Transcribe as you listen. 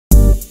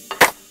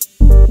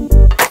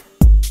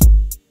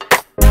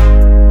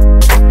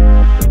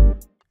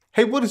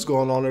Hey, what is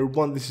going on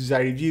everyone, this is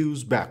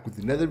iReviews back with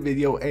another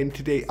video, and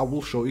today I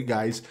will show you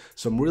guys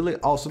some really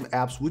awesome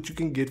apps which you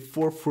can get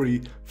for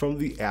free from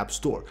the App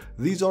Store.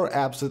 These are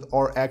apps that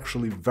are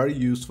actually very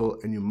useful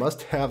and you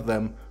must have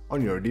them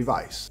on your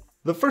device.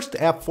 The first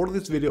app for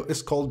this video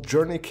is called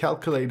Journey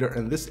Calculator,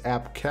 and this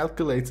app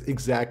calculates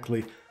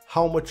exactly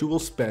how much you will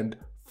spend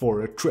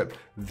for a trip,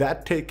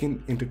 that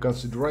taking into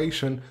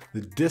consideration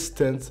the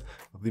distance,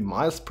 the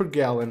miles per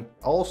gallon,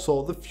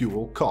 also the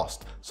fuel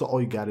cost. So all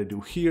you gotta do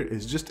here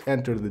is just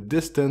enter the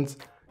distance,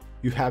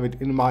 you have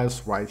it in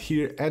miles right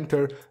here,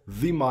 enter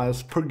the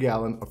miles per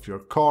gallon of your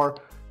car.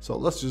 So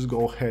let's just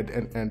go ahead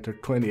and enter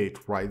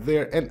 28 right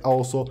there, and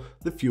also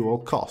the fuel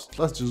cost.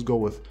 Let's just go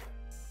with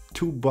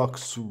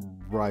 $2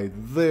 right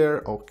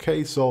there.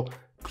 Okay, so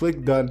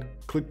click done,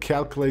 click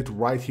calculate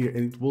right here,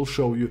 and it will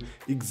show you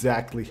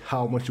exactly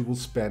how much you will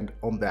spend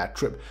on that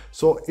trip.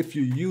 So if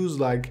you use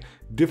like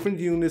different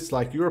units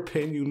like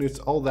European units,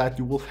 all that,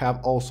 you will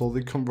have also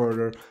the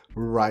converter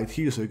right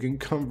here, so you can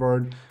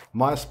convert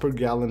miles per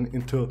gallon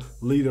into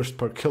liters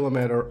per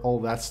kilometer, all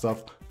that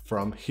stuff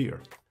from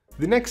here.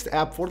 The next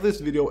app for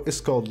this video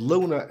is called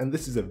Luna, and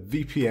this is a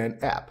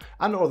VPN app.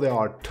 I know there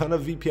are a ton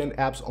of VPN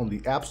apps on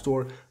the App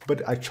Store,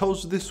 but I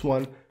chose this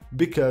one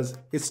because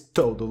it's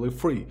totally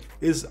free,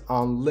 it's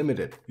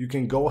unlimited. You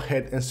can go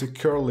ahead and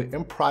securely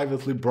and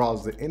privately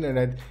browse the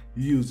internet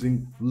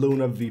using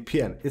Luna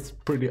VPN. It's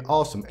pretty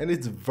awesome and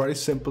it's very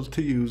simple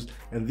to use,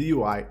 and the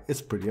UI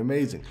is pretty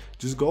amazing.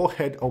 Just go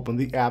ahead, open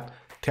the app,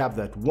 tap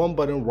that one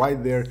button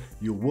right there,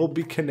 you will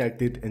be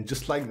connected, and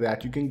just like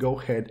that you can go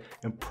ahead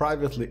and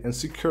privately and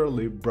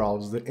securely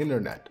browse the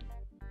internet.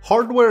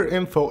 Hardware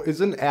Info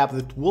is an app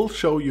that will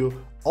show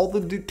you all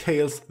the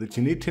details that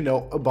you need to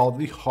know about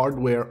the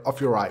hardware of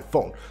your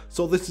iPhone.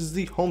 So this is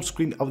the home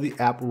screen of the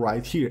app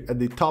right here. At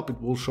the top it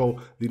will show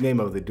the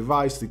name of the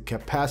device, the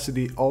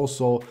capacity,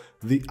 also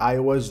the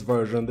iOS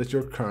version that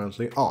you're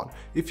currently on.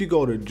 If you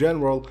go to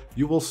general,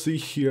 you will see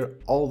here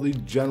all the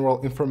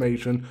general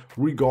information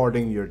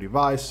regarding your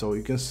device. So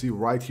you can see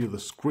right here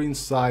the screen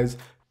size,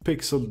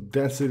 pixel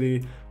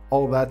density,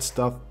 all that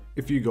stuff.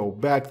 If you go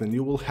back, then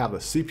you will have a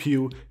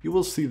CPU, you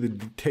will see the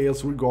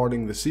details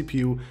regarding the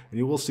CPU, and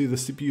you will see the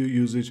CPU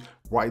usage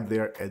right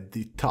there at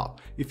the top.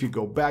 If you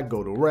go back,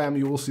 go to RAM,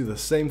 you will see the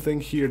same thing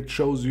here. It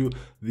shows you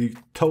the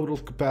total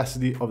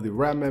capacity of the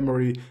RAM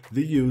memory,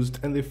 the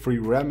used and the free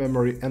RAM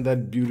memory, and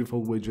that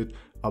beautiful widget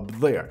up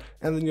there.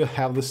 And then you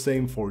have the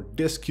same for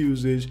disk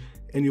usage,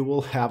 and you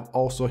will have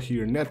also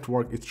here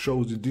network. It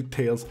shows you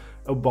details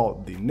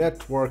about the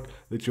network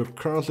that you're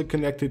currently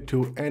connected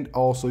to, and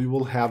also you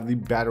will have the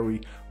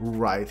battery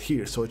right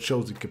here. So it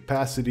shows the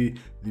capacity,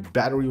 the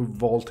battery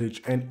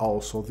voltage, and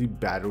also the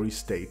battery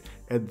state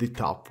at the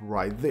top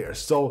right there.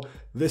 So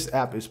this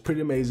app is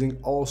pretty amazing.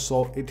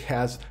 Also, it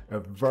has a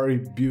very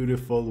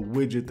beautiful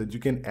widget that you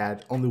can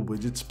add on the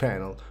widgets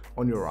panel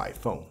on your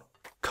iPhone.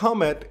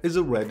 Comet is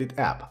a Reddit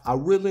app. I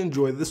really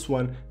enjoy this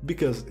one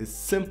because it's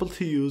simple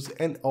to use,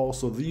 and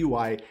also the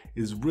UI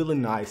is really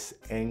nice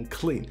and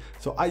clean.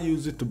 So I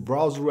use it to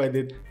browse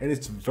Reddit, and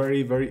it's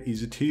very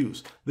easy to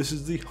use. This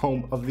is the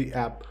home of the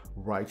app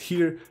right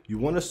here. You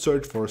want to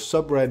search for a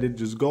subreddit,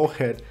 just go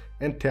ahead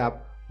and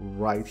tap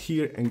right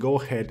here and go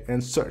ahead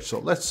and search. So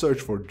let's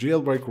search for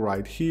Jailbreak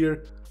right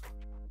here.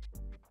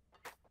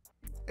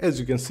 As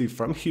you can see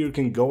from here, you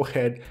can go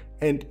ahead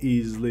and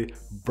easily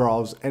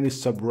browse any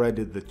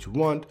subreddit that you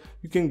want.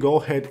 You can go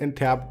ahead and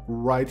tap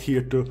right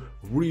here to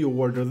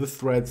reorder the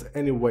threads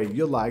any way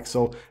you like.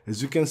 So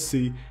as you can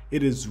see,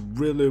 it is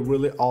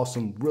really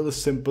awesome, really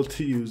simple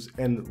to use,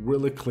 and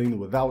really clean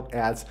without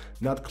ads,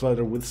 not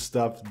cluttered with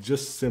stuff,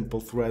 just simple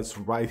threads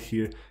right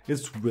here.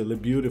 It's really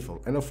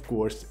beautiful, and of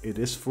course it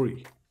is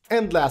free.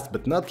 And last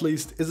but not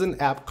least is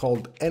an app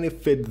called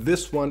AnyFit.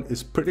 This one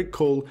is pretty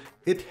cool.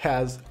 It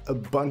has a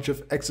bunch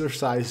of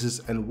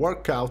exercises and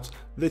workouts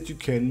that you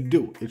can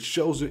do. It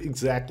shows you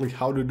exactly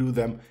how to do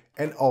them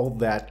and all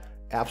that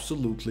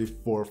absolutely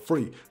for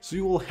free. So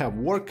you will have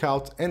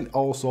workouts and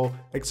also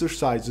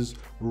exercises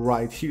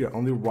right here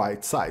on the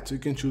right side. So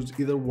you can choose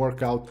either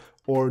workout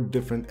or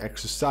different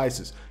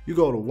exercises. You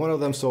go to one of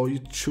them, so you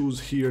choose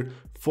here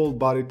full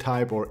body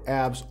type or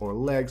abs or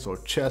legs or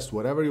chest,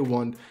 whatever you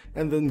want,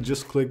 and then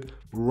just click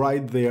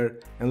right there,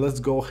 and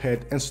let's go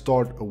ahead and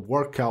start a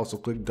workout. So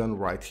click done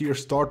right here,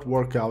 start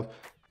workout,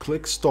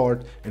 click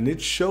start, and it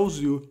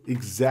shows you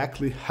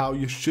exactly how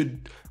you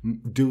should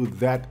do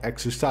that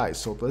exercise.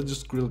 So let's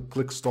just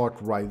click start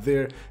right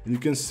there, and you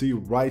can see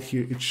right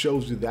here it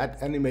shows you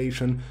that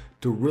animation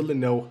to really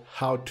know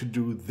how to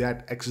do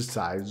that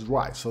exercise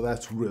right. So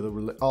that's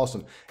really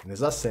awesome, and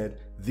as I said,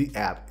 the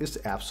app is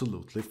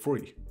absolutely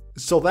free.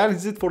 So that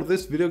is it for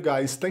this video,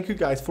 guys. Thank you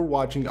guys for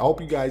watching. I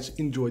hope you guys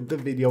enjoyed the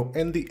video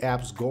and the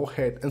apps. Go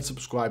ahead and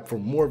subscribe for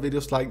more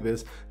videos like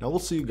this, and I will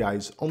see you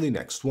guys on the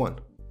next one.